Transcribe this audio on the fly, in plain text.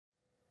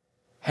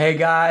Hey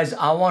guys,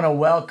 I want to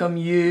welcome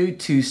you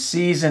to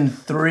season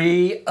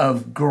 3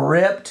 of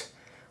Gripped,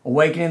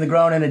 Awakening the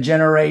Grown in a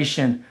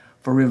Generation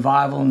for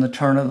Revival and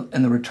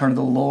the Return of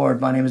the Lord.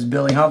 My name is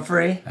Billy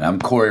Humphrey. And I'm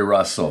Corey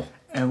Russell.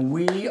 And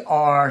we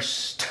are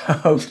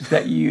stoked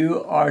that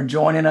you are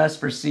joining us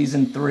for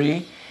season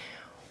 3.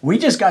 We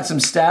just got some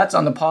stats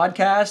on the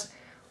podcast.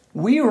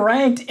 We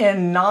ranked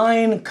in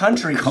 9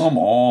 countries. Come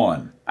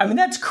on. I mean,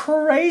 that's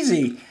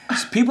crazy.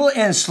 People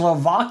in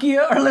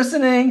Slovakia are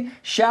listening.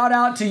 Shout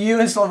out to you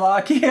in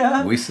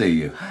Slovakia. We see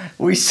you.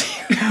 We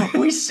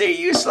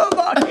see you,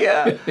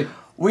 Slovakia.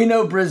 We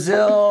know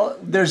Brazil.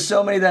 There's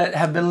so many that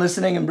have been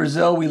listening in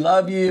Brazil. We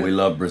love you. We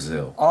love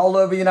Brazil. All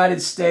over the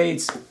United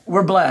States.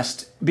 We're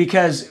blessed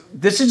because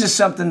this is just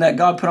something that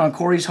God put on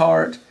Corey's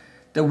heart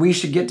that we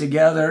should get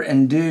together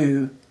and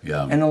do.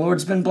 Yeah. And the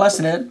Lord's been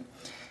blessing it.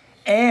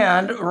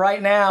 And right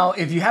now,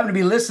 if you happen to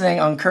be listening,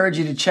 I encourage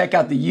you to check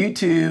out the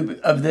YouTube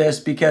of this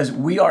because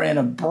we are in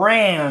a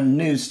brand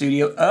new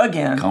studio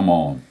again. Come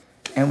on.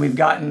 And we've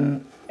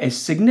gotten a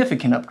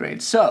significant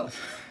upgrade. So,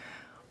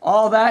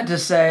 all that to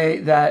say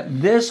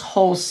that this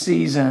whole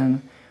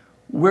season,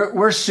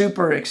 we're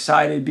super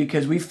excited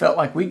because we felt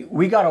like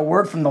we got a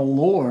word from the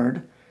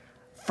Lord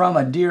from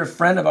a dear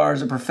friend of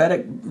ours, a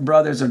prophetic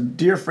brother, a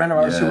dear friend of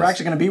ours who we're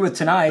actually going to be with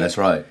tonight. That's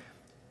right.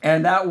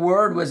 And that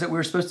word was that we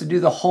were supposed to do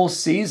the whole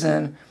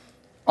season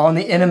on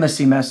the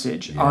intimacy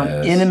message, on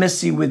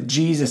intimacy with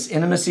Jesus,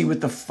 intimacy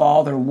with the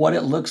Father, what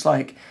it looks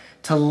like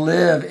to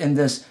live in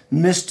this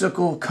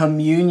mystical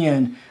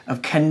communion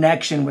of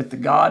connection with the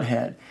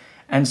Godhead.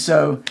 And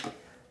so,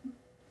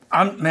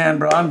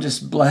 I'm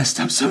just blessed.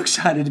 I'm so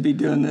excited to be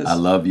doing this. I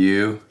love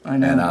you. I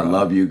know, and bro. I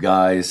love you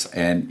guys.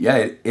 And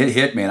yeah, it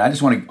hit me. And I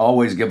just want to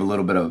always give a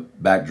little bit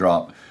of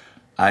backdrop.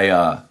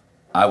 I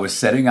was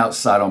sitting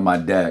outside on my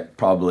deck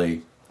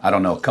probably, I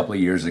don't know, a couple of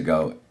years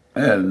ago,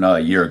 no, a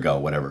year ago,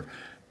 whatever.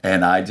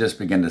 And I just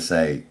began to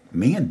say,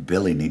 me and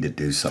Billy need to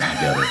do something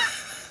together.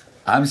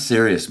 I'm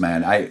serious,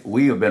 man.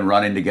 We have been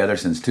running together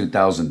since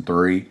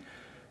 2003,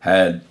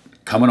 had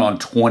coming on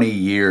 20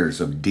 years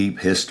of deep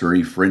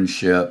history,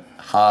 friendship,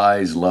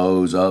 highs,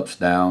 lows, ups,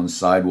 downs,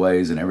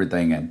 sideways, and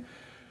everything.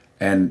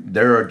 And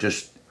there are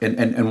just,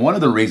 and one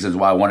of the reasons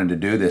why I wanted to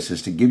do this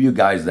is to give you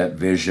guys that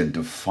vision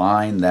to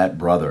find that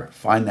brother,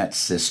 find that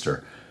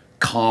sister,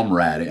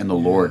 comrade in the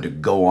Lord to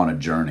go on a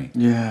journey.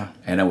 Yeah.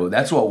 And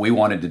that's what we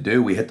wanted to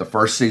do. We hit the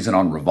first season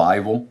on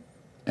revival,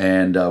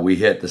 and we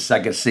hit the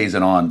second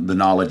season on the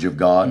knowledge of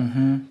God,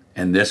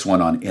 and this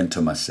one on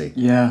intimacy.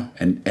 Yeah.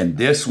 And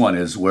this one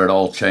is where it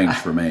all changed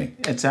for me.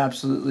 It's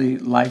absolutely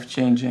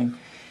life-changing.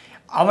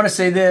 I want to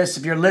say this,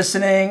 if you're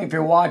listening, if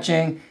you're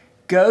watching,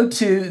 go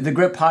to the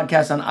Grip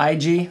Podcast on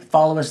IG,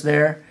 follow us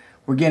there.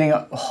 We're getting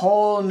a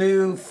whole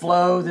new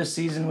flow this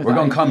season with We're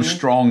going to IG. come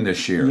strong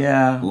this year.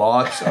 Yeah.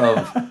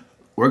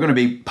 We're going to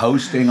be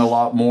posting a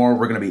lot more.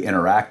 We're going to be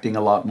interacting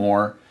a lot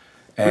more.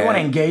 We want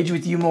to engage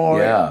with you more.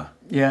 Yeah.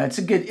 Yeah, it's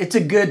a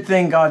good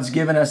thing God's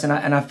given us, and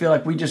I feel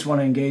like we just want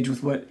to engage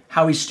with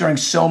how He's stirring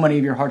so many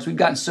of your hearts. We've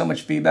gotten so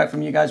much feedback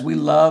from you guys. We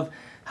love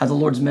how the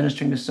Lord's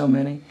ministering to so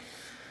many.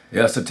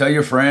 Yeah, so tell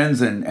your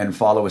friends and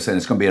follow us in.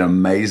 It's going to be an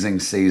amazing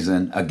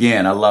season.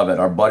 Again, I love it.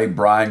 Our buddy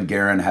Brian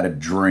Guerin had a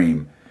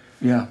dream.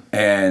 Yeah.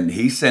 And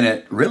he sent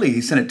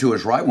it to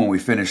us right when we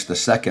finished the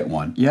second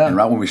one. Yeah. And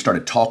right when we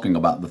started talking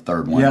about the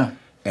third one. Yeah.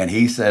 And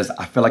he says,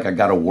 I feel like I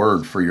got a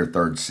word for your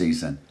third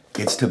season.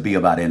 It's to be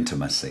about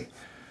intimacy.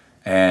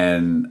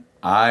 And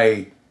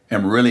I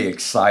am really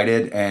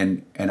excited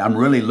and I'm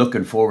really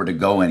looking forward to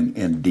going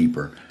in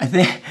deeper. I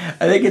think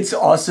it's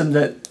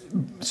awesome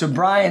so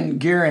Brian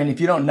Guerin, if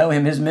you don't know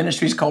him, his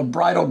ministry is called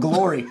Bridal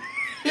Glory.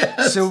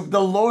 Yes. So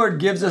the Lord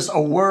gives us a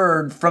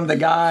word from the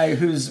guy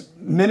whose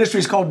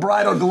ministry is called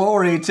Bridal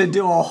Glory to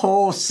do a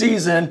whole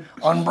season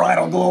on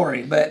Bridal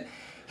Glory. But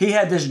he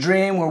had this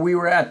dream where we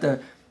were at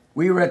the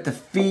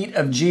feet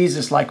of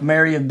Jesus, like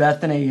Mary of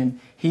Bethany, and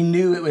he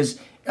knew it was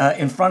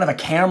in front of a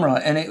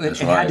camera, and it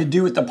had to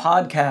do with the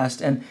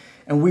podcast,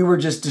 and we were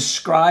just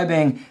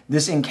describing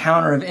this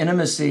encounter of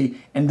intimacy,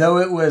 and though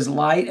it was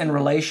light and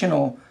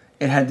relational,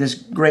 it had this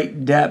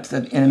great depth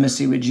of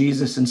intimacy with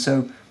Jesus, and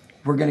so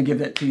we're going to give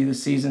that to you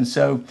this season.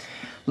 So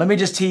let me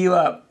just tee you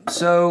up.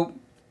 So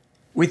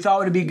we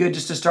thought it would be good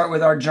just to start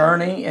with our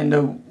journey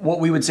into what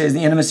we would say is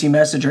the intimacy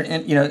message, or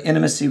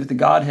intimacy with the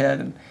Godhead.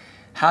 And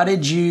how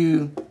did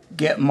you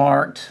get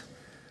marked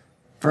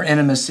for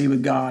intimacy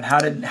with God? How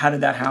did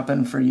that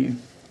happen for you?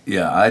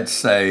 Yeah, I'd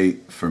say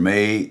for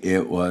me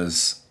it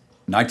was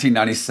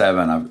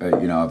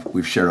 1997.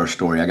 We've shared our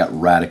story. I got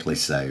radically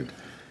saved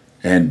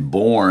and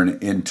born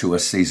into a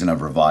season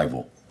of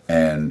revival.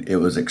 And it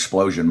was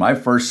explosion. My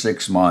first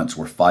 6 months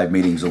were 5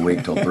 meetings a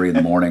week till 3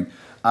 a.m.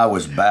 I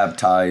was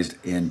baptized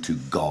into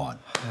God.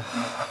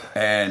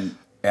 And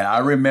I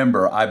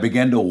remember I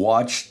began to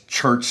watch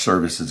church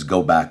services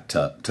go back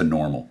to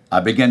normal. I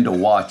began to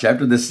watch,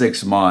 after the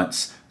 6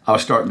 months, I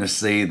was starting to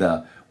see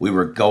we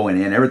were going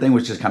in. Everything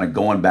was just kind of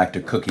going back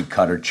to cookie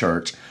cutter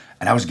church.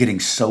 And I was getting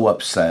so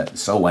upset,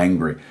 so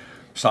angry.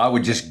 So I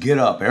would just get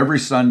up every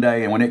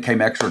Sunday, and when it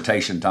came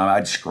exhortation time,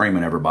 I'd scream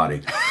at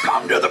everybody,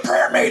 come to the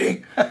prayer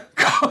meeting.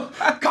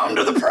 Come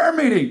to the prayer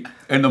meeting.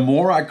 And the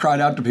more I cried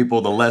out to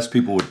people, the less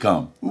people would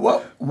come.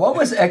 What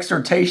was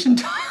exhortation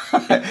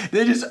time?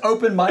 They just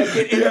open mic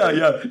it.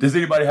 Yeah. Does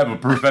anybody have a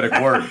prophetic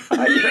word?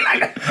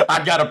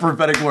 I got a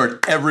prophetic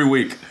word every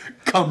week.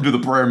 Come to the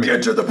prayer meeting.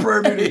 Get to the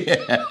prayer meeting.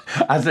 Yeah.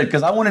 I said,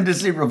 because I wanted to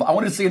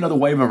see another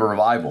wave of a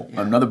revival,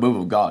 another move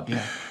of God.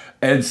 Yeah.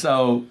 And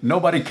so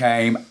nobody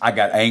came. I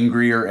got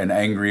angrier and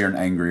angrier and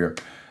angrier.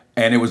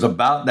 And it was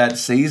about that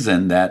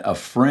season that a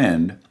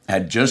friend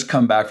had just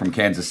come back from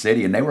Kansas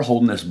City, and they were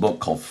holding this book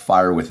called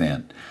Fire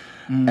Within.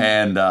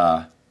 And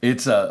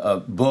it's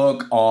a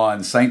book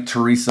on St.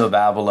 Teresa of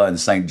Avila and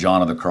St.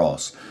 John of the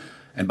Cross.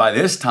 And by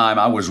this time,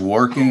 I was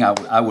working.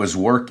 I was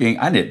working.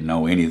 I didn't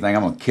know anything.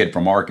 I'm a kid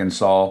from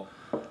Arkansas.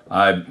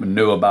 I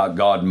knew about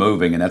God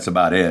moving, and that's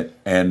about it.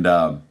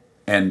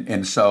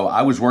 And so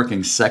I was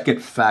working a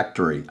second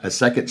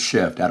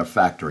shift at a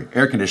factory,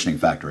 air conditioning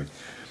factory.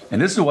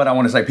 And this is what I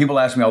want to say. People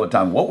ask me all the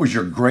time, what was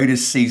your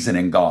greatest season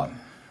in God?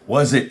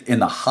 Was it in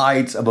the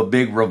heights of a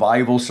big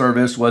revival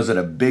service? Was it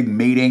a big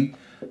meeting?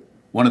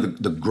 One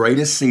of the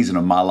greatest season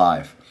of my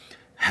life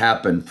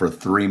happened for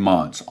 3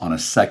 months on a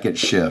second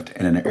shift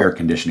in an air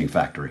conditioning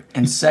factory.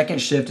 And second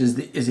shift, is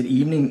it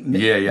evening?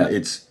 Yeah.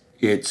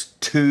 It's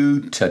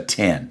 2 to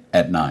 10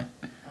 at night.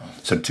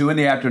 So 2 in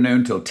the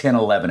afternoon till 10,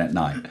 11 at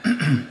night.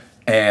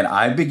 And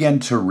I began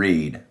to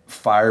read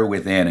Fire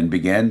Within and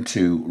began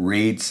to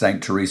read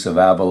St. Teresa of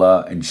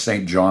Avila and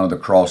St. John of the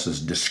Cross's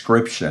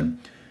description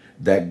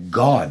that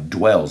God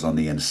dwells on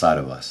the inside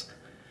of us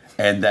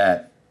and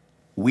that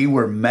we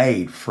were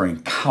made for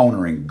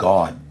encountering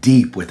God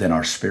deep within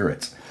our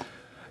spirits.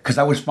 Because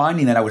I was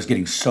finding that I was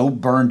getting so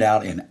burned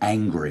out and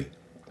angry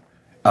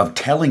of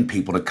telling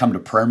people to come to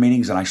prayer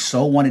meetings, and I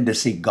so wanted to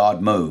see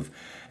God move.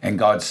 And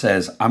God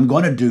says, I'm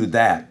going to do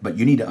that, but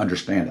you need to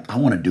understand, I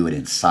want to do it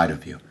inside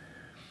of you.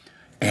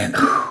 And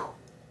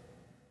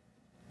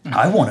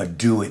I want to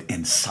do it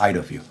inside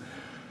of you.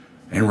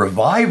 And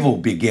revival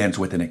begins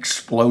with an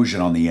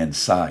explosion on the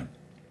inside.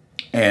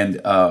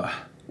 And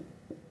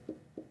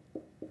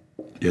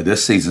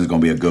this season is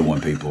going to be a good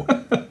one, people.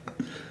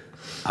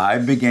 I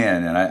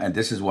began, and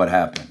this is what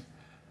happened.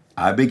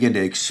 I began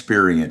to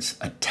experience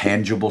a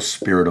tangible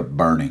spirit of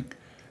burning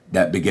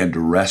that began to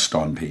rest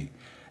on me.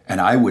 And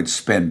I would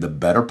spend the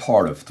better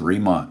part of 3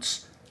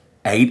 months,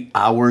 8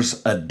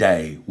 hours a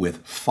day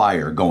with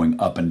fire going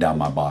up and down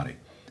my body.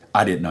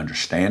 I didn't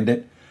understand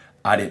it.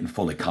 I didn't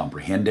fully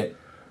comprehend it.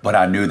 But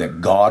I knew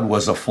that God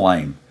was a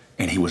flame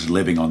and he was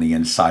living on the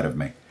inside of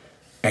me.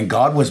 And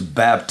God was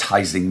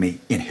baptizing me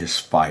in his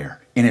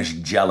fire, in his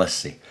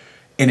jealousy,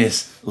 in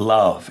his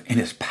love, in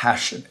his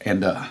passion.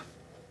 And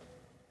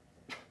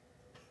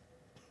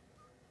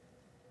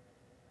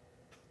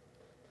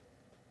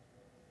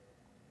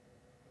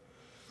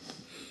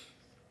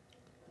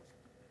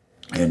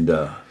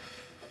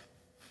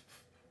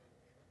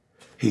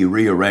he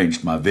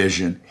rearranged my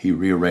vision. He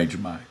rearranged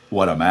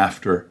what I'm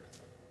after.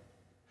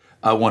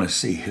 I want to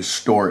see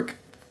historic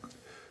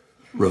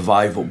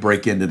revival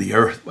break into the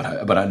earth,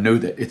 but I knew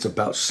that it's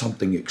about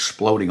something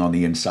exploding on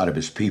the inside of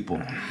his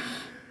people.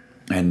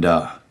 And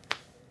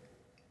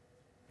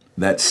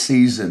that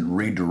season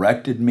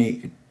redirected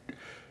me.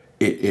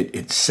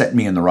 It set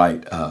me in the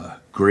right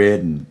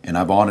grid, and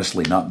I've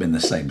honestly not been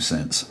the same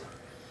since.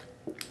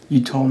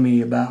 You told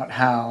me about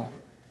how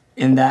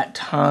in that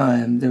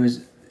time there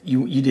was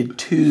you did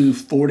 2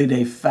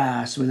 40-day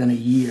fasts within a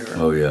year.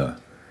 Oh yeah.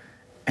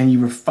 And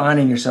you were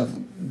finding yourself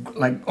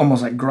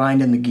almost like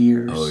grinding the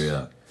gears. Oh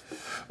yeah.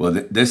 Well,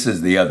 this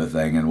is the other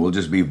thing, and we'll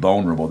just be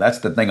vulnerable. That's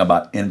the thing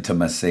about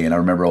intimacy, and I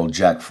remember old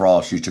Jack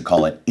Frost used to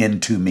call it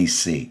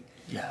intimacy.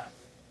 Yeah.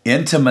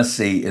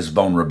 Intimacy is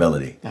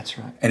vulnerability. That's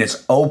right. And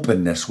it's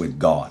openness with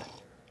God.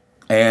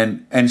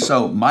 And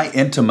so my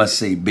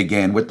intimacy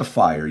began with the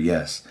fire,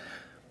 yes.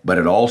 But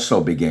it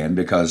also began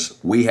because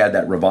we had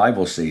that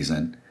revival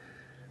season.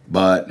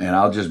 And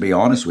I'll just be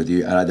honest with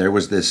you, there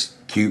was this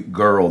cute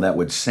girl that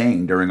would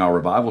sing during our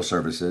revival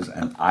services,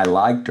 and I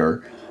liked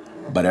her.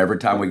 But every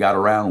time we got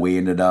around, we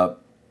ended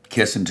up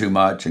kissing too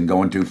much and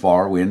going too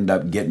far. We ended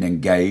up getting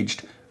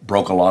engaged,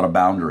 broke a lot of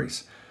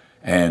boundaries.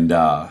 And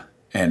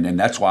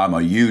that's why I'm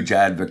a huge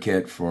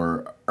advocate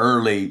for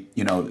early,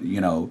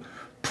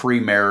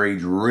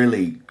 pre-marriage,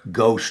 really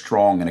go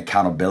strong in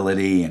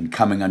accountability and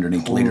coming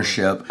underneath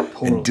leadership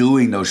and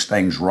doing those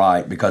things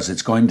right, because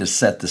it's going to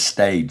set the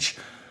stage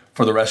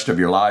for the rest of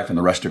your life and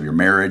the rest of your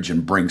marriage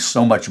and bring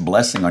so much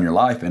blessing on your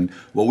life. And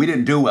we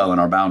didn't do well in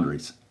our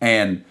boundaries.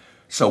 And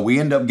so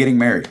we end up getting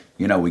married.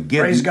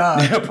 Praise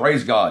God. Yeah,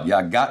 praise God. Yeah,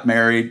 I got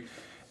married.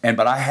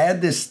 But I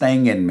had this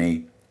thing in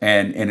me,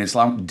 and it's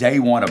like day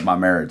one of my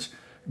marriage.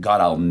 God,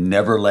 I'll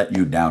never let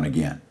you down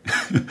again.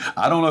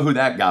 I don't know who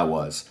that guy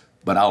was,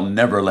 but I'll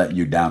never let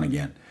you down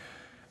again.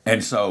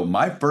 And so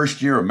my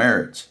first year of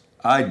marriage,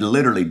 I'd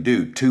literally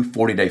do 2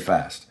 40-day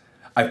fasts.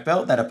 I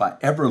felt that if I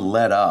ever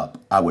let up,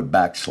 I would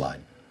backslide.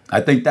 I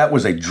think that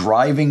was a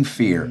driving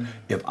fear.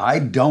 If I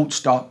don't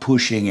stop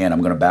pushing in,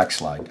 I'm going to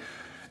backslide.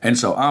 And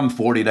so I'm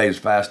 40 days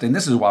fasting.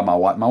 This is why my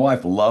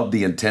wife loved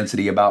the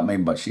intensity about me,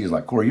 but she's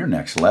like, Corey, you're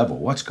next level.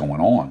 What's going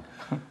on?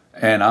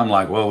 And I'm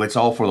like, well, it's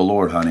all for the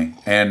Lord, honey.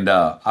 And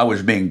I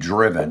was being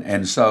driven.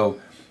 And so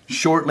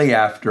shortly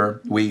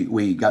after,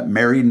 we got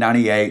married in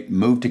 98,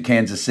 moved to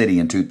Kansas City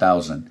in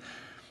 2000.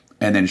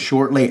 And then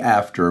shortly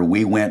after,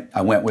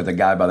 I went with a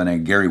guy by the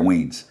name of Gary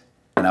Weens.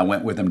 And I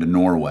went with him to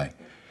Norway.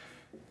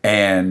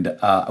 And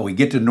we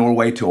get to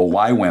Norway to a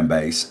YWAM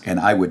base, and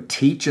I would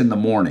teach in the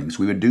mornings.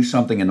 We would do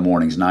something in the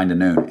mornings, 9 to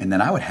noon, and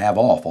then I would have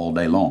off all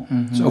day long.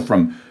 Mm-hmm. So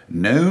from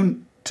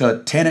noon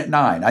to 10 at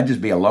night, I'd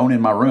just be alone in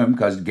my room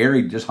because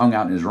Gary just hung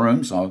out in his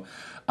room. So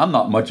I'm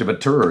not much of a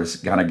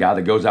tourist kind of guy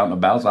that goes out and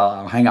about, so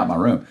I'll hang out in my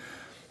room.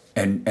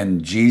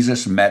 And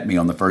Jesus met me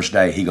on the first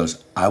day. He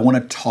goes, I want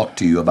to talk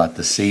to you about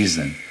the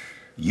season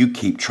you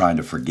keep trying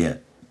to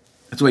forget.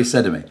 That's what he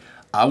said to me.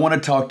 I want to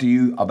talk to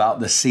you about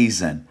the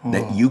season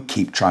that you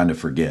keep trying to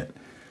forget.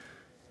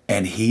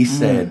 And he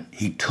said,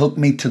 he took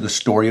me to the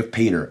story of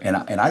Peter. And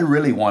I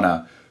really want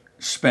to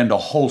spend a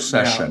whole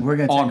session we're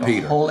gonna on take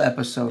Peter. A whole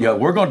episode. Yeah,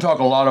 we're going to talk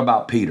a lot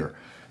about Peter.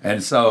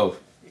 And so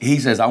he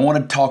says, I want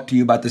to talk to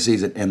you about the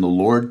season. And the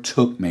Lord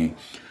took me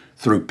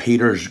through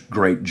Peter's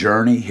great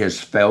journey, his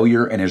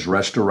failure, and his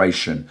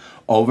restoration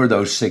over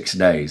those 6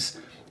 days.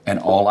 And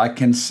all I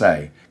can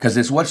say, because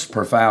it's what's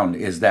profound,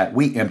 is that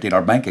we emptied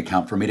our bank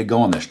account for me to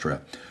go on this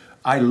trip.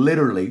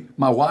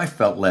 My wife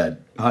felt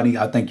led, honey,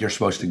 I think you're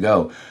supposed to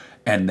go.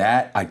 And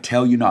that, I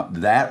tell you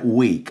not, that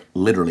week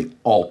literally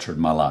altered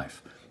my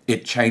life.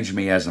 It changed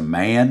me as a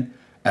man,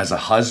 as a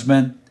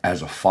husband,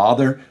 as a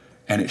father,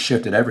 and it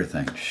shifted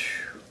everything.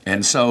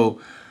 And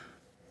so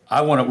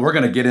we're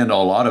going to get into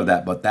a lot of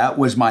that, but that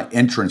was my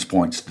entrance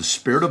points. The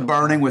Spirit of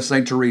Burning with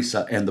St.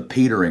 Teresa and the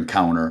Peter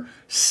encounter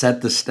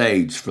set the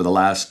stage for the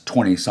last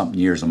 20-something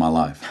years of my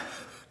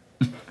life.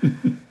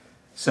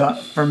 So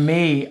for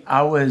me,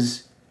 I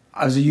was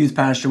a youth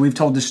pastor. We've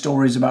told the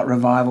stories about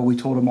revival. We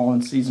told them all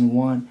in season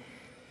 1.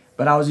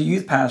 But I was a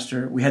youth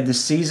pastor. We had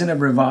this season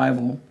of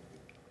revival,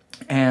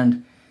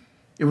 and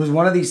it was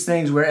one of these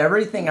things where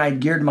everything I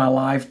geared my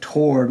life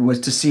toward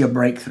was to see a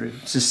breakthrough,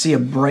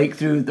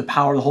 the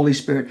power of the Holy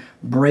Spirit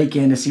break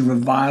in, to see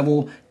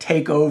revival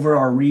take over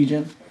our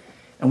region.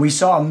 And we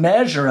saw a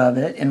measure of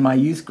it in my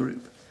youth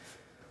group.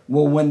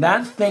 Well, when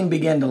that thing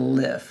began to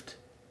lift,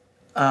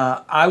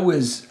 the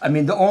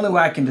only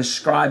way I can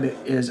describe it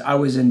is I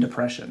was in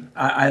depression.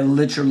 I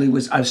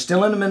was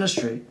still in the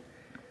ministry,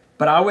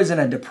 but I was in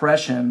a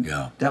depression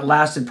that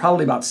lasted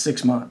probably about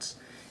 6 months.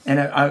 And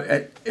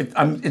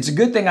it's a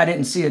good thing I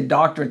didn't see a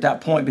doctor at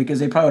that point, because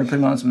they probably would have put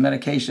me on some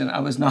medication.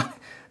 I was not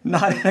in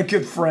a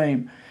good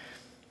frame.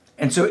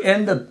 And so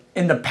in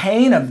the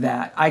pain of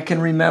that, I can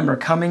remember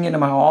coming into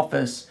my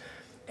office,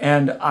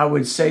 and I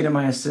would say to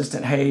my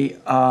assistant, hey,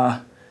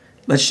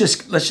 let's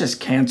just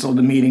cancel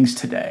the meetings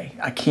today.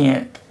 I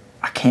can't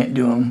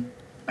do them.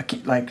 I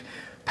can't, like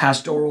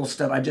pastoral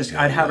stuff. I'd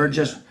have her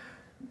just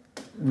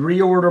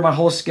reorder my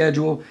whole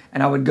schedule,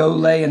 and I would go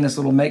lay in this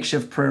little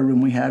makeshift prayer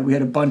room we had. We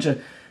had a bunch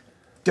of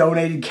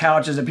donated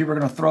couches that people were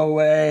going to throw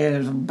away, and it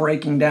was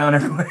breaking down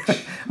everywhere.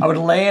 I would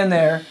lay in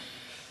there,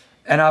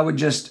 and I would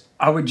just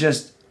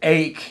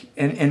ache,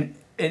 and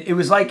it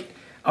was like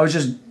I was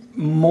just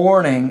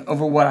mourning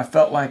over what I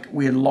felt like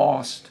we had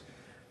lost.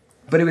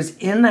 But it was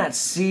in that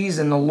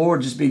season the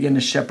Lord just began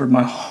to shepherd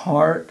my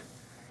heart,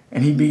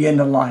 and he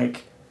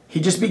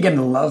just began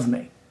to love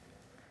me.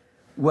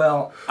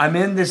 Well, I'm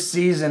in this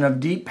season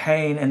of deep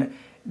pain, and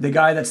the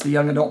guy that's the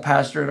young adult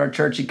pastor at our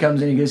church, he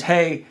comes in and he goes,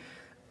 hey,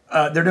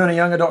 they're doing a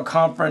young adult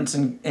conference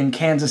in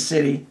Kansas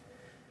City.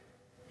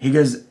 He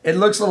goes, it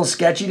looks a little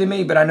sketchy to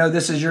me, but I know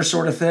this is your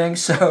sort of thing,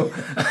 so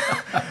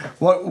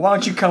why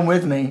don't you come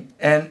with me?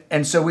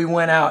 And so we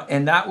went out,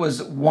 and that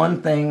was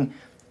one thing,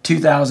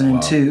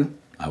 2002. Wow.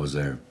 I was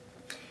there.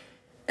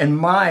 And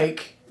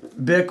Mike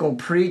Bickle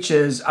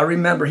preaches, I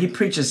remember he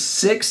preaches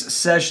 6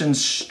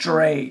 sessions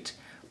straight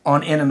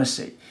on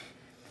intimacy.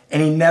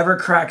 And he never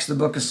cracks the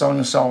book of Song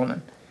of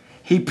Solomon.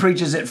 He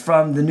preaches it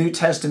from the New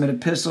Testament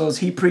epistles.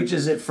 He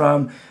preaches it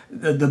from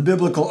the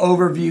biblical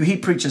overview. He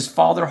preaches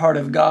Father, Heart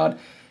of God.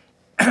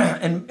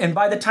 and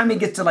by the time he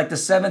gets to like the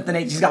 7th and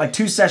 8th, he's got like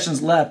 2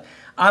 sessions left.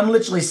 I'm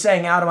literally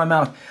saying out of my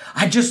mouth,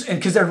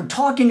 because they're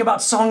talking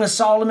about Song of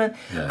Solomon,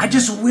 I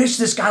just wish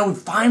this guy would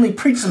finally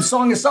preach some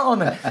Song of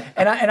Solomon.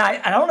 and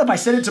I don't know if I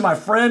said it to my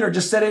friend or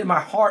just said it in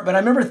my heart, but I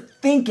remember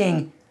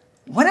thinking,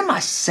 what am I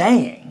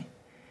saying?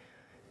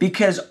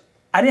 Because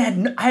I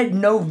had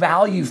no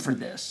value for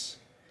this.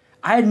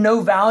 I had no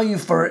value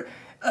for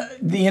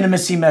the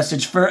intimacy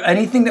message. For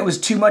anything that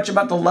was too much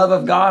about the love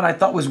of God, I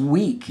thought was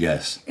weak.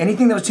 Yes.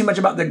 Anything that was too much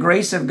about the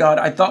grace of God,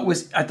 I thought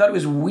it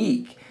was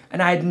weak.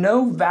 And I had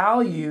no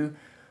value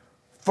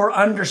for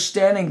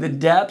understanding the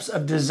depths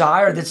of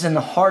desire that's in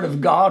the heart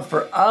of God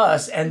for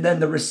us, and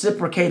then the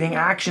reciprocating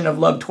action of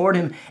love toward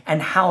him,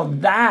 and how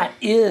that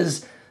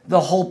is the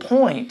whole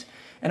point.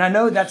 And I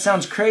know that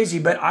sounds crazy,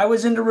 but I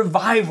was into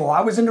revival.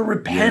 I was into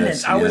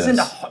repentance. I was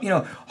into,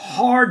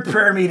 hard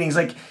prayer meetings.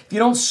 Like, if you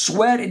don't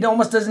sweat, it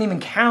almost doesn't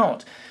even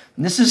count.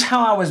 And this is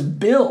how I was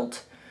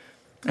built.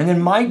 And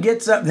then Mike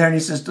gets up there and he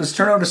says, let's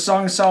turn over to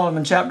Song of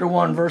Solomon, chapter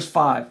 1, verse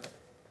 5.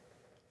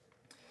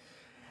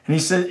 And he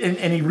said,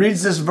 and he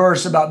reads this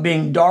verse about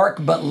being dark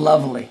but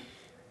lovely.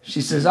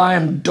 She says, I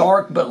am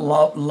dark but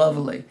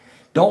lovely.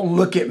 Don't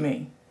look at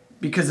me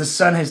because the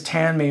sun has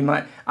tanned me.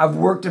 I've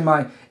worked in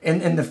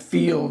the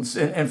fields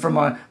and for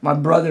my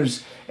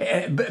brothers,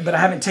 but I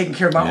haven't taken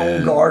care of my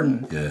own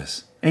garden.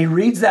 Yes. And he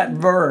reads that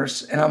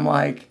verse and I'm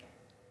like,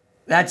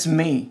 that's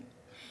me.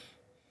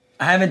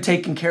 I haven't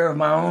taken care of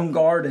my own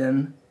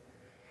garden.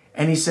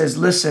 And he says,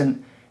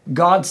 listen,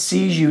 God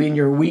sees you in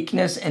your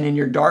weakness and in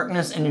your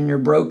darkness and in your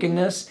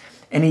brokenness.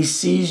 And he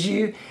sees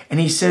you and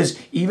he says,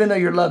 even though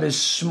your love is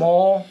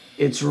small,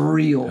 it's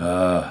real.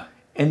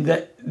 And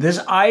that this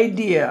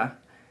idea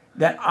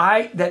that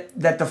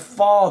the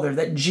Father,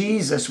 that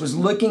Jesus was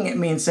looking at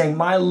me and saying,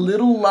 my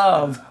little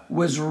love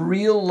was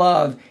real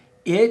love.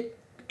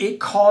 It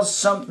caused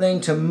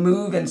something to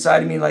move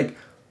inside of me like,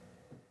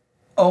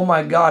 oh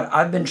my God,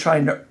 I've been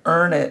trying to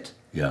earn it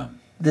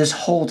this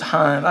whole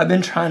time. I've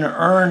been trying to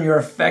earn your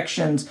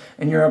affections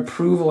and your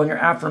approval and your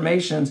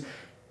affirmations.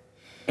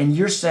 And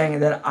you're saying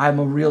that I'm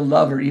a real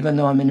lover, even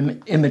though I'm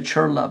an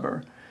immature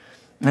lover.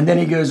 And then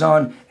he goes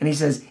on and he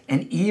says,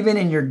 and even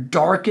in your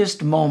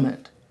darkest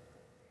moment,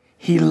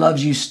 he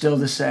loves you still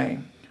the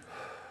same.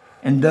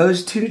 And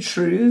those two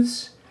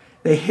truths,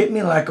 they hit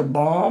me like a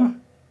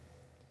bomb.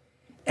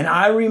 And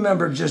I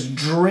remember just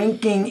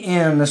drinking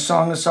in the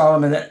Song of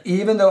Solomon that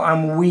even though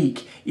I'm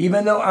weak,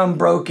 even though I'm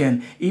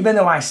broken, even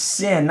though I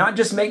sin, not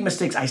just make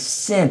mistakes, I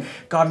sin,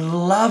 God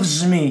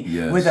loves me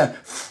with a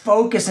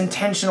focused,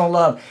 intentional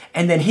love.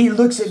 And then he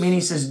looks at me and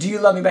he says, do you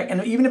love me back?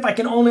 And even if I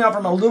can only offer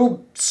him a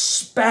little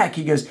speck,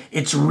 he goes,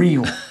 it's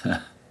real.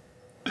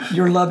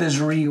 Your love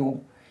is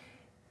real.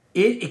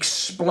 It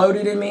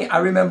exploded in me. I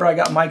remember I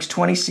got Mike's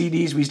 20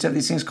 CDs. We used to have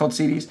these things called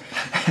CDs.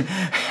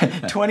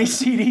 20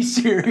 CD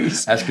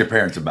series. Ask your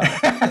parents about it.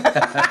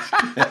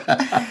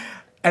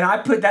 And I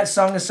put that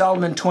Song of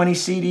Solomon 20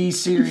 CD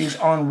series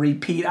on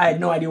repeat. I had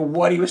no idea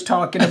what he was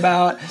talking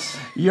about.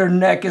 Your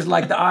neck is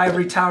like the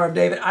ivory tower of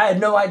David. I had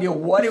no idea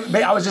what it was.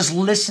 I was just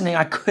listening.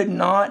 I could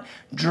not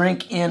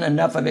drink in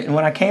enough of it. And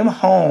when I came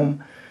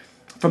home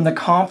from the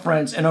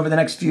conference and over the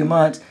next few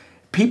months,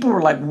 people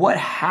were like, what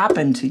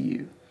happened to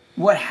you?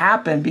 What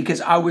happened?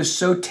 Because I was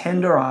so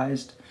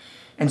tenderized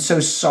and so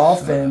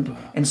softened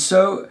and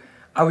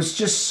I was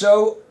just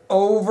so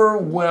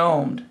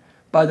overwhelmed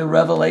by the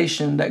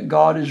revelation that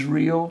God is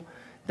real,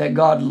 that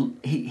God,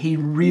 he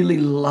really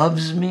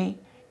loves me,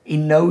 he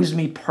knows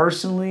me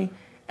personally,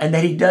 and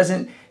that he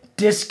doesn't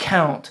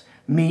discount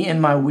me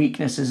in my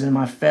weaknesses and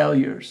my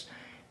failures.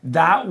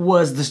 That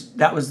was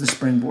the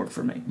springboard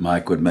for me.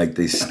 Mike would make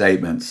these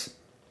statements.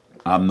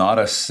 I'm not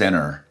a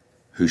sinner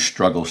who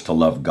struggles to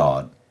love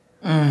God.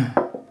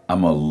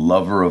 I'm a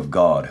lover of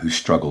God who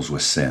struggles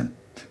with sin.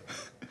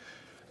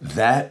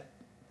 That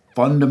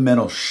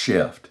fundamental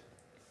shift.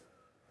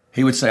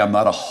 He would say, I'm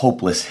not a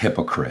hopeless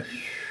hypocrite.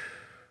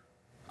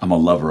 I'm a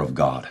lover of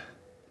God.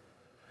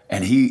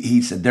 And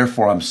he said,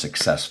 therefore I'm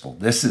successful.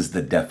 This is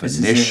the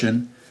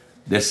definition.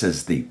 This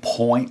is the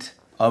point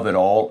of it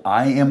all.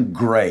 I am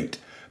great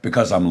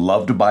because I'm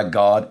loved by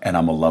God and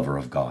I'm a lover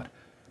of God.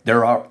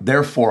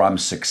 Therefore I'm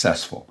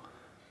successful.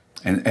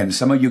 And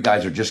some of you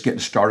guys are just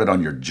getting started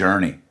on your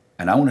journey.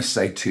 And I want to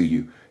say to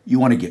you, you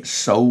want to get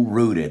so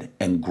rooted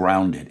and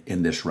grounded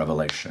in this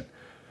revelation.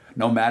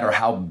 No matter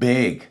how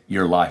big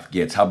your life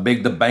gets, how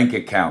big the bank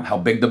account, how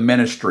big the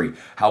ministry,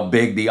 how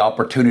big the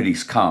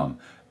opportunities come,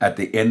 at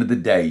the end of the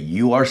day,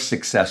 you are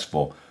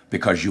successful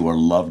because you are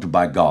loved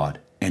by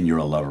God and you're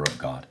a lover of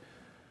God.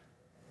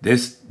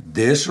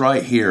 This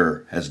right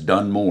here has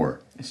done more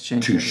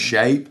to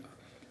shape,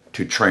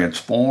 to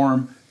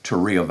transform, to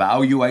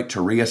reevaluate, to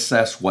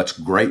reassess what's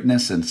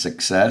greatness and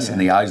success in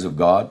the eyes of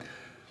God.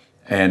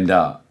 And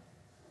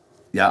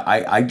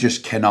I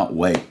just cannot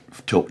wait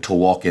to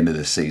walk into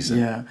this season.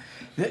 Yeah.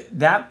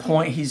 That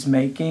point he's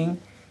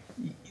making,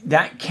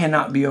 that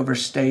cannot be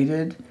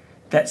overstated.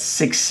 That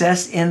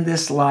success in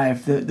this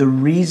life, the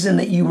reason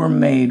that you were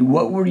made,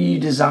 what were you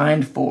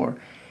designed for?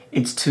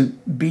 It's to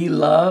be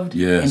loved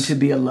and to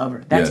be a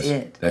lover. That's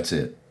it. That's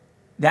it.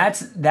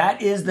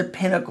 That is the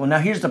pinnacle. Now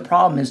here's the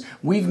problem is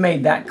we've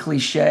made that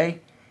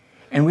cliche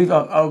and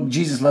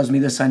Jesus loves me,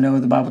 this I know,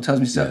 the Bible tells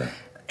me so. Yeah.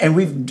 And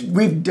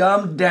we've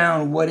dumbed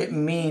down what it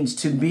means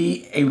to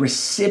be a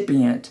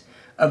recipient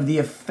of the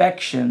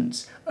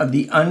affections of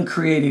the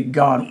uncreated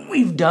God.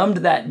 We've dumbed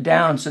that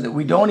down so that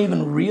we don't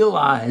even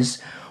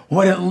realize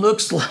what it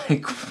looks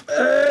like.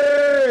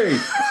 Hey!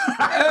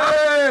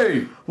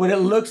 What it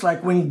looks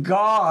like when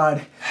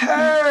God,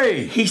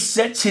 he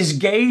sets his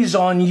gaze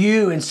on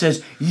you and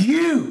says,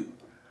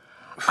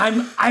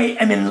 I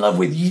am in love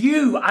with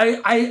you.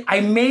 I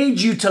made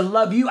you to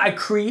love you. I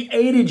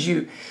created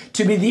you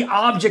to be the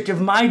object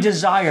of my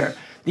desire.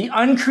 The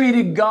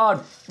uncreated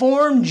God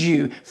formed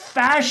you,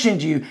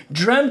 fashioned you,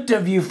 dreamt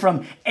of you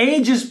from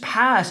ages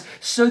past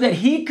so that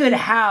he could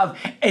have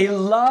a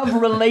love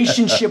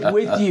relationship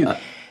with you.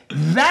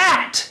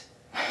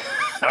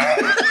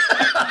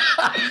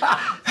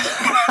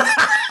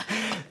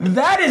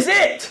 That is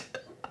it.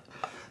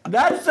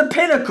 That's the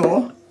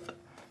pinnacle.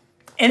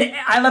 And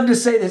I love to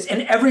say this,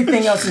 and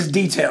everything else is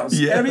details.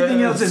 Yes.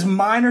 Everything else is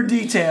minor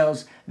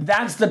details.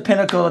 That's the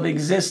pinnacle of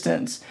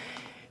existence,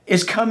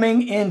 is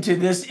coming into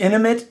this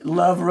intimate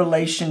love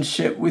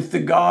relationship with the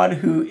God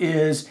who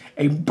is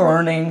a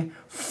burning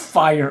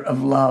fire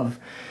of love.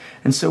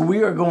 And so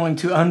we are going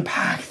to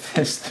unpack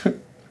this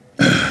through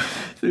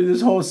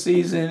this whole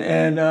season.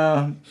 And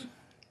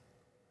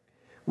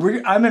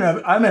I'm in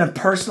a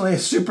personally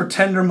super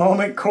tender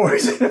moment.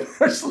 Corey's in a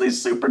personally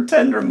super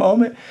tender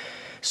moment.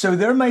 So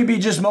there may be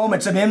just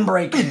moments of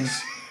inbreakings.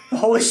 The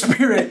Holy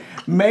Spirit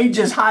may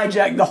just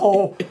hijack the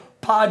whole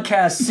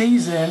podcast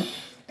season,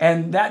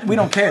 and that we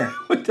don't care.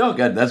 We don't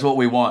care. That's what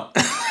we want.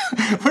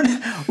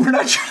 We're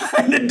not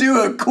trying to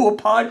do a cool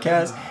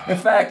podcast. In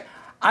fact,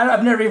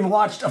 I've never even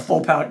watched a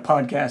full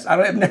podcast.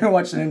 I've never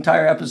watched an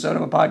entire episode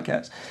of a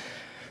podcast.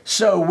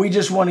 So we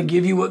just want to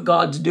give you what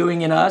God's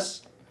doing in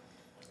us,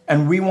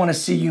 and we want to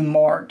see you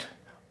marked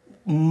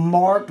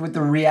with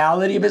the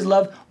reality of his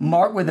love,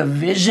 marked with a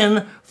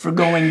vision for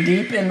going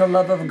deep in the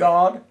love of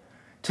God,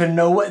 to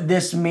know what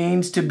this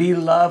means to be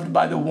loved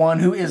by the one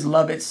who is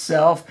love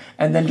itself,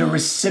 and then to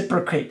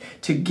reciprocate,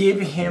 to give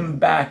him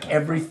back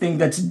everything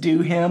that's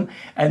due him,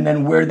 and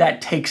then where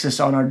that takes us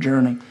on our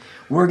journey.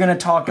 We're going to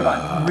talk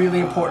about really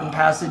important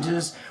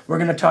passages. We're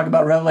going to talk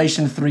about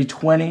Revelation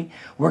 3:20.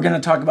 We're going to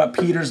talk about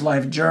Peter's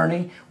life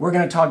journey. We're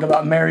going to talk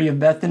about Mary of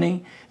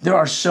Bethany. There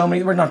are so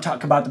many. We're going to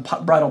talk about the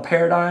bridal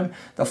paradigm,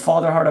 the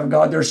Father heart of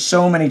God. There's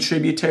so many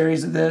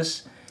tributaries of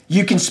this.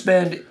 You can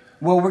spend,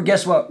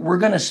 guess what? We're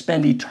going to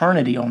spend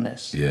eternity on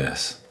this.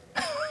 Yes.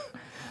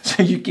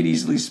 So you could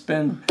easily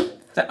spend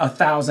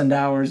 1,000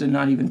 hours and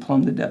not even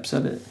plumb the depths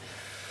of it.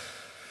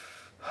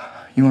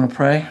 You want to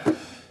pray?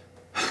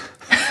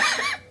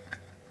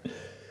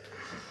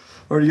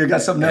 Or you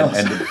got something else?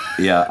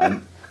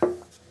 And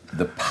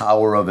the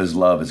power of his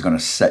love is going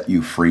to set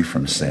you free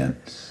from sin.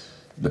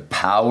 The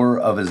power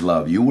of his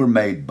love. You were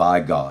made by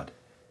God,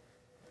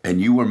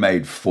 and you were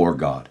made for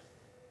God,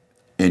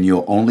 and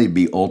you'll only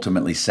be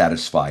ultimately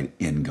satisfied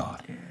in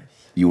God. Yes.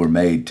 You were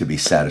made to be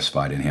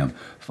satisfied in him.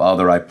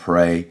 Father, I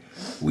pray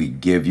we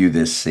give you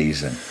this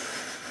season.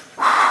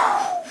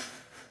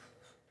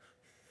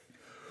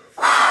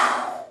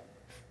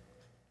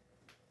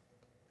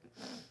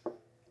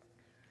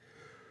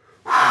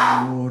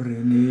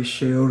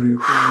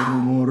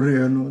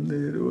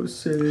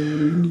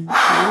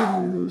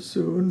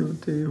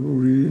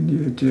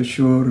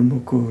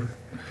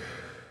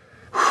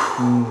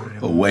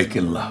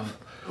 Awaken love.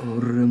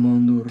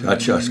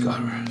 Touch us,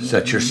 God.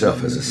 Set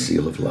yourself as a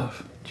seal of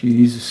love.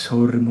 Jesus.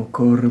 Lord,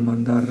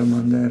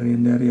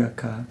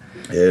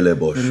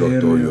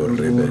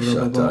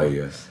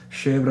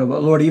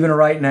 even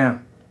right now,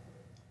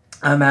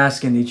 I'm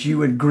asking that you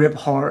would grip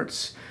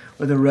hearts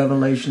with a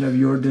revelation of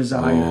your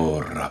desire.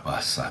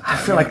 I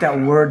feel like that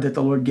word that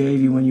the Lord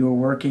gave you when you were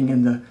working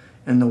in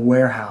the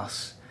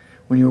warehouse,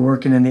 when you were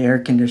working in the air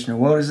conditioner.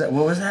 What was that?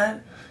 What was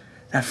that?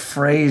 That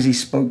phrase he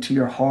spoke to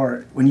your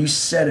heart. When you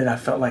said it, I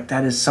felt like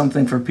that is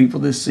something for people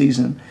this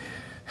season.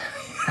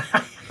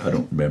 I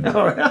don't remember.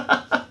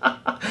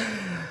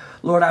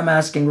 Lord, I'm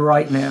asking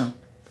right now,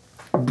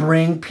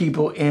 bring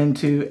people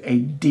into a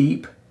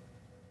deep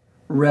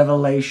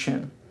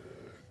revelation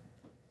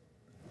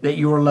that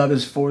your love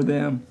is for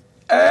them.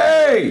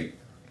 Hey!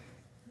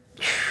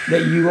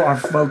 That you are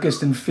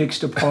focused and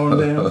fixed upon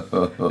them,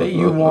 that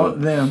you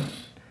want them,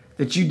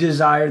 that you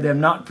desire them,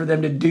 not for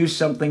them to do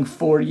something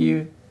for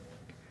you,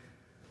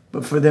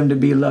 but for them to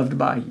be loved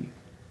by you.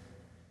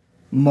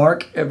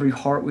 Mark every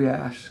heart, we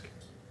ask.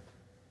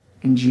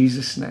 In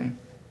Jesus' name.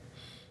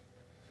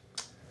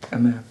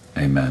 Amen.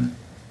 Amen.